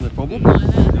problem.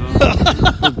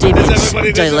 Well, Damien's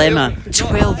Dilemma,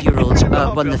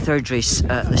 12-year-old, won the third race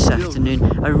this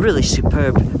afternoon. A really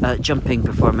superb jumping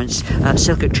performance.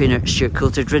 Selkirk trainer Stuart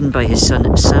Coulter, ridden by his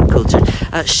son Sam Coulter.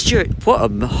 Stuart, what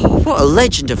a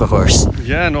legend of a horse.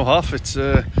 Yeah, no half. It's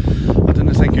I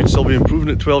didn't think you'd still be improving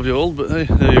at 12-year-old, but hey,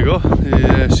 there you go.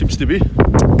 He seems to be.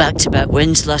 Back-to-back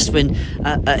wins. Last win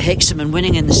at Hexham, and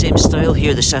winning in the same style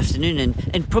here this afternoon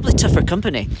in probably tougher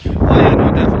company. Oh yeah,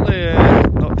 no, definitely.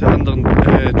 Not to under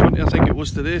 20, I think it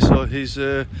was today. So he's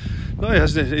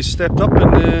he's stepped up,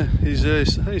 and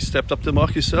he's stepped up to the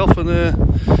mark himself, and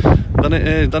done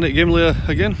it gamely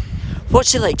again.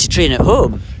 What's he like to train at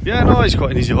home? Yeah, no, he's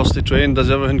quite an easy horse to train. Does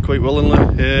everything quite willingly.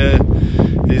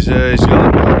 He's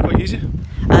got it quite easy.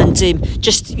 And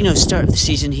just start of the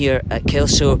season here at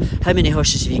Kelso, how many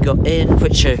horses have you got in?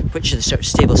 Which are the sort of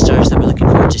stable stars that we're looking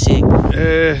forward to seeing?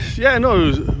 Yeah,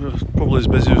 no, we're probably as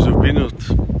busy as we've been. We're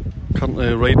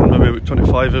currently riding maybe about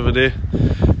 25 every day.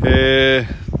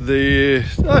 The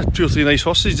 2 or 3 nice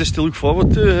horses just to look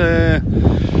forward to.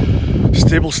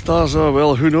 Stable stars,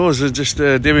 well, who knows? It's just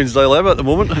Damien's Dilemma at the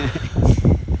moment.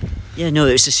 Yeah, no,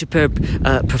 it was a superb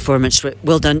performance.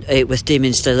 Well done with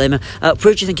Damien's Dilemma. Where do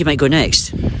you think he might go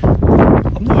next?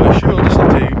 I'm not really sure. I'll just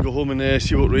have to go home and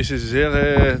see what races is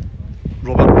there.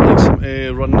 Robert likes him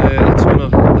to run. That's owner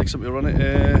likes him to run it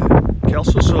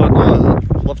Kelso. So no,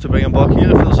 I'd love to bring him back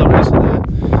here if there's a race